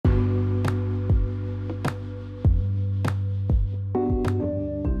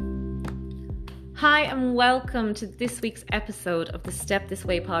Hi, and welcome to this week's episode of the Step This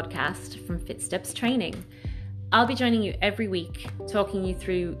Way podcast from FitSteps Training. I'll be joining you every week, talking you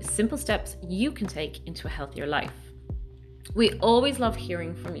through simple steps you can take into a healthier life. We always love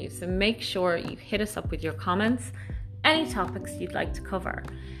hearing from you, so make sure you hit us up with your comments, any topics you'd like to cover,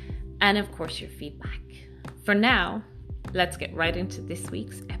 and of course your feedback. For now, let's get right into this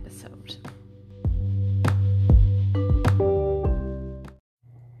week's episode.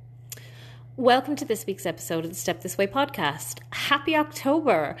 Welcome to this week's episode of the Step This Way podcast. Happy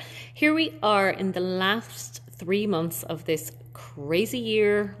October! Here we are in the last 3 months of this crazy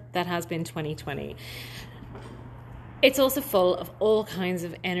year that has been 2020. It's also full of all kinds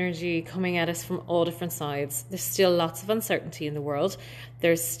of energy coming at us from all different sides. There's still lots of uncertainty in the world.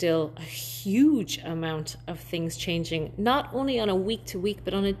 There's still a huge amount of things changing, not only on a week-to-week,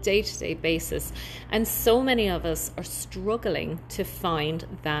 but on a day-to-day basis. And so many of us are struggling to find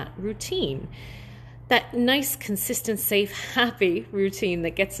that routine. That nice, consistent, safe, happy routine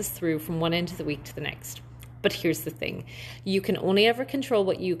that gets us through from one end of the week to the next. But here's the thing, you can only ever control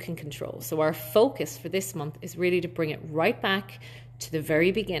what you can control. So our focus for this month is really to bring it right back to the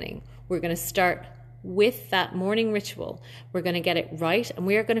very beginning. We're going to start with that morning ritual. We're going to get it right, and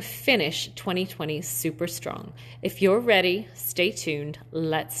we are going to finish 2020 super strong. If you're ready, stay tuned.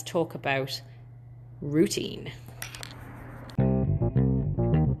 Let's talk about routine.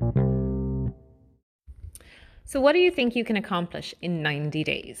 So what do you think you can accomplish in 90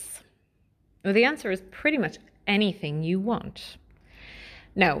 days? Well, the answer is pretty much anything you want.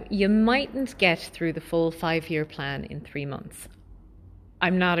 Now, you mightn't get through the full 5-year plan in 3 months.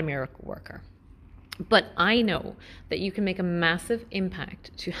 I'm not a miracle worker, but I know that you can make a massive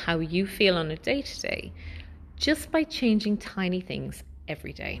impact to how you feel on a day-to-day just by changing tiny things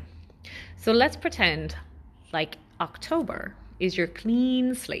every day. So let's pretend like October is your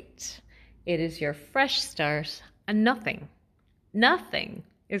clean slate. It is your fresh start, and nothing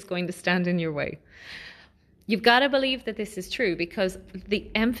is going to stand in your way. You've got to believe that this is true, because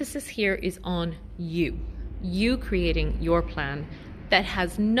the emphasis here is on you creating your plan that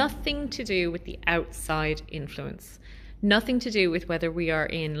has nothing to do with the outside influence, nothing to do with whether we are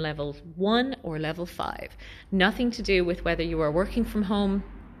in level 1 or level 5, nothing to do with whether you are working from home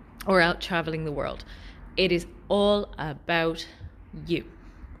or out traveling the world. It is all about you.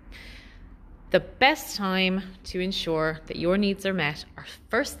 The best time to ensure that your needs are met are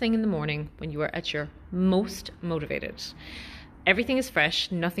first thing in the morning, when you are at your most motivated. Everything is fresh,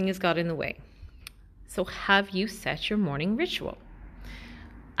 nothing has got in the way. So have you set your morning ritual?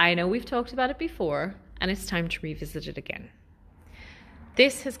 I know we've talked about it before, and it's time to revisit it again.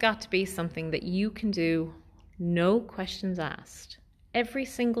 This has got to be something that you can do, no questions asked, every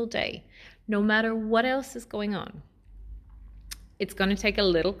single day, no matter what else is going on. It's going to take a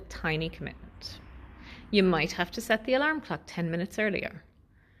little tiny commitment. You might have to set the alarm clock 10 minutes earlier,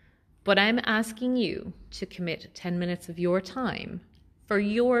 but I'm asking you to commit 10 minutes of your time for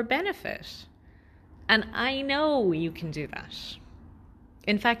your benefit. And I know you can do that.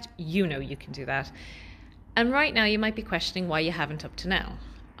 In fact, you know you can do that. And right now you might be questioning why you haven't up to now.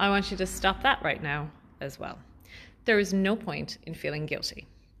 I want you to stop that right now as well. There is no point in feeling guilty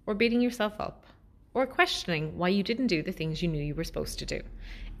or beating yourself up or questioning why you didn't do the things you knew you were supposed to do.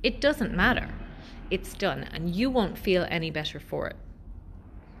 It doesn't matter. It's done, and you won't feel any better for it.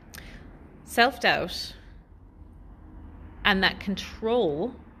 Self-doubt and that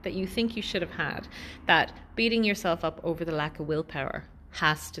control that you think you should have had, that beating yourself up over the lack of willpower,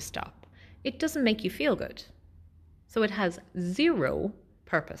 has to stop. It doesn't make you feel good. So it has zero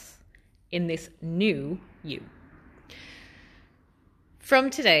purpose in this new you. From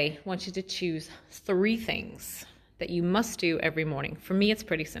today, I want you to choose 3 things that you must do every morning. For me, it's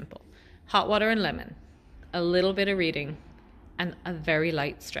pretty simple. Hot water and lemon, a little bit of reading, and a very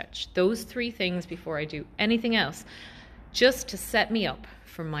light stretch. Those 3 things before I do anything else, just to set me up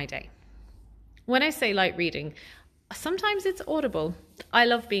for my day. When I say light reading, sometimes it's audible. I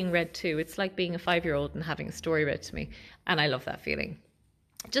love being read too. It's like being a 5-year-old and having a story read to me, and I love that feeling.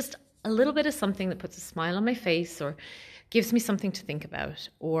 Just a little bit of something that puts a smile on my face or gives me something to think about.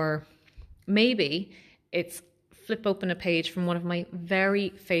 Or maybe it's flip open a page from one of my very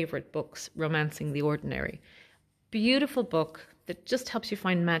favorite books, Romancing the Ordinary. Beautiful book that just helps you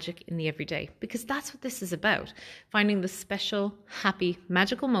find magic in the everyday, because that's what this is about, finding the special, happy,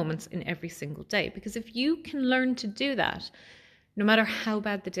 magical moments in every single day. Because if you can learn to do that, no matter how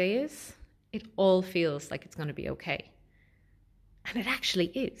bad the day is, it all feels like it's going to be okay. And it actually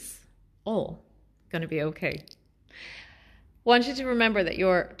is all going to be okay. I want you to remember that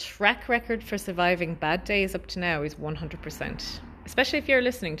your track record for surviving bad days up to now is 100%. Especially if you're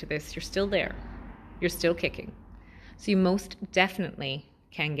listening to this, you're still there. you're still kicking. So you most definitely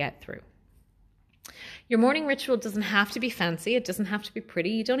can get through. Your morning ritual doesn't have to be fancy. It doesn't have to be pretty.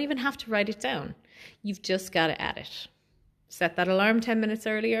 You don't even have to write it down. You've just got to add it. Set that alarm 10 minutes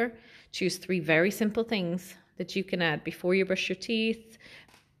earlier. Choose 3 very simple things that you can add before you brush your teeth,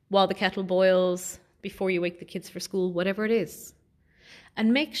 while the kettle boils, before you wake the kids for school, whatever it is.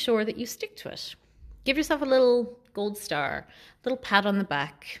 And make sure that you stick to it. Give yourself a little gold star, a little pat on the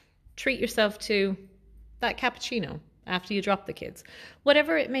back. Treat yourself to that cappuccino after you drop the kids,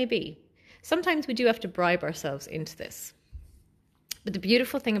 whatever it may be. Sometimes we do have to bribe ourselves into this. But the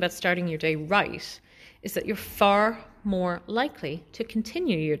beautiful thing about starting your day right is that you're far more likely to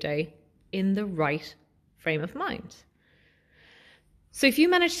continue your day in the right frame of mind. So if you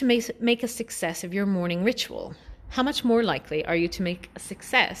manage to make a success of your morning ritual, how much more likely are you to make a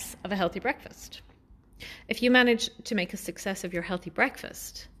success of a healthy breakfast? If you manage to make a success of your healthy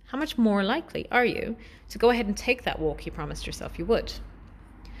breakfast, how much more likely are you to go ahead and take that walk you promised yourself you would?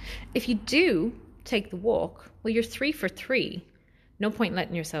 If you do take the walk, well, you're 3 for 3. No point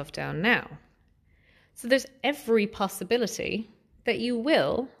letting yourself down now. So there's every possibility that you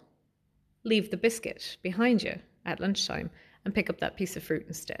will leave the biscuit behind you at lunchtime and pick up that piece of fruit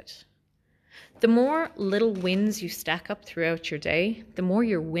instead. The more little wins you stack up throughout your day, the more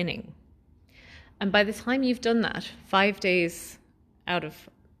you're winning. And by the time you've done that 5 days out of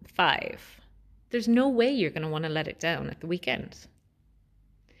 5, there's no way you're going to want to let it down at the weekend.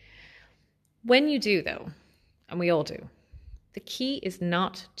 When you do, though, and we all do, the key is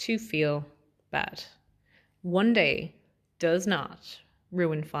not to feel bad. One day does not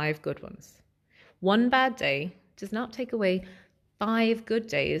ruin 5 good ones. One bad day does not take away 5 good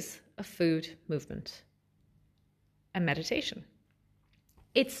days of food, movement, and meditation.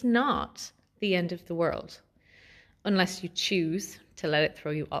 It's not the end of the world unless you choose to let it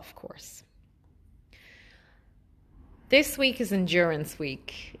throw you off course. This week is Endurance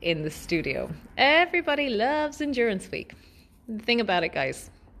Week in the studio. Everybody loves Endurance Week. The thing about it, guys,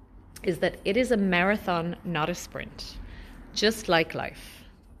 is that it is a marathon, not a sprint, just like life.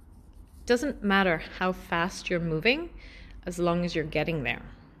 Doesn't matter how fast you're moving as long as you're getting there.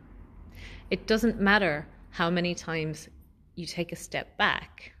 It doesn't matter how many times you take a step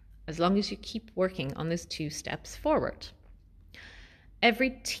back as long as you keep working on those 2 steps forward.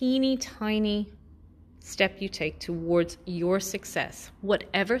 Every teeny tiny step you take towards your success,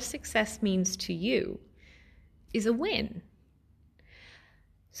 whatever success means to you, is a win.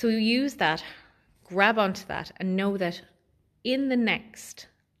 So use that, grab onto that, and know that in the next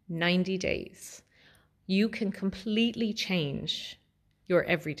 90 days, you can completely change your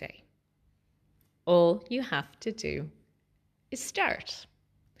everyday. All you have to do is start.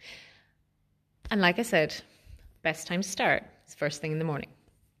 And like I said, best time to start is first thing in the morning.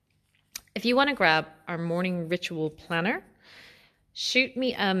 If you want to grab our morning ritual planner, shoot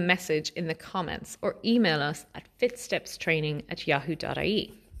me a message in the comments or email us at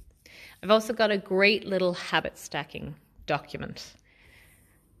fitstepstraining@yahoo.ie. I've also got a great little habit stacking document.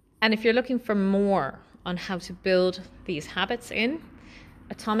 And if you're looking for more on how to build these habits in,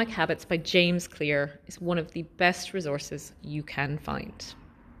 Atomic Habits by James Clear is one of the best resources you can find.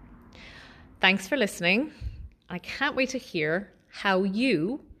 Thanks for listening. I can't wait to hear how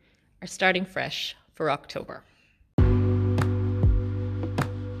you are starting fresh for October.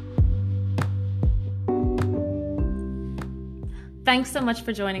 Thanks so much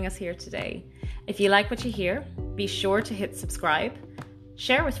for joining us here today. If you like what you hear, be sure to hit subscribe,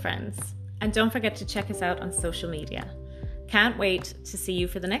 share with friends, and don't forget to check us out on social media. Can't wait to see you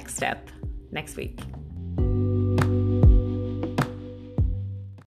for the next step next week.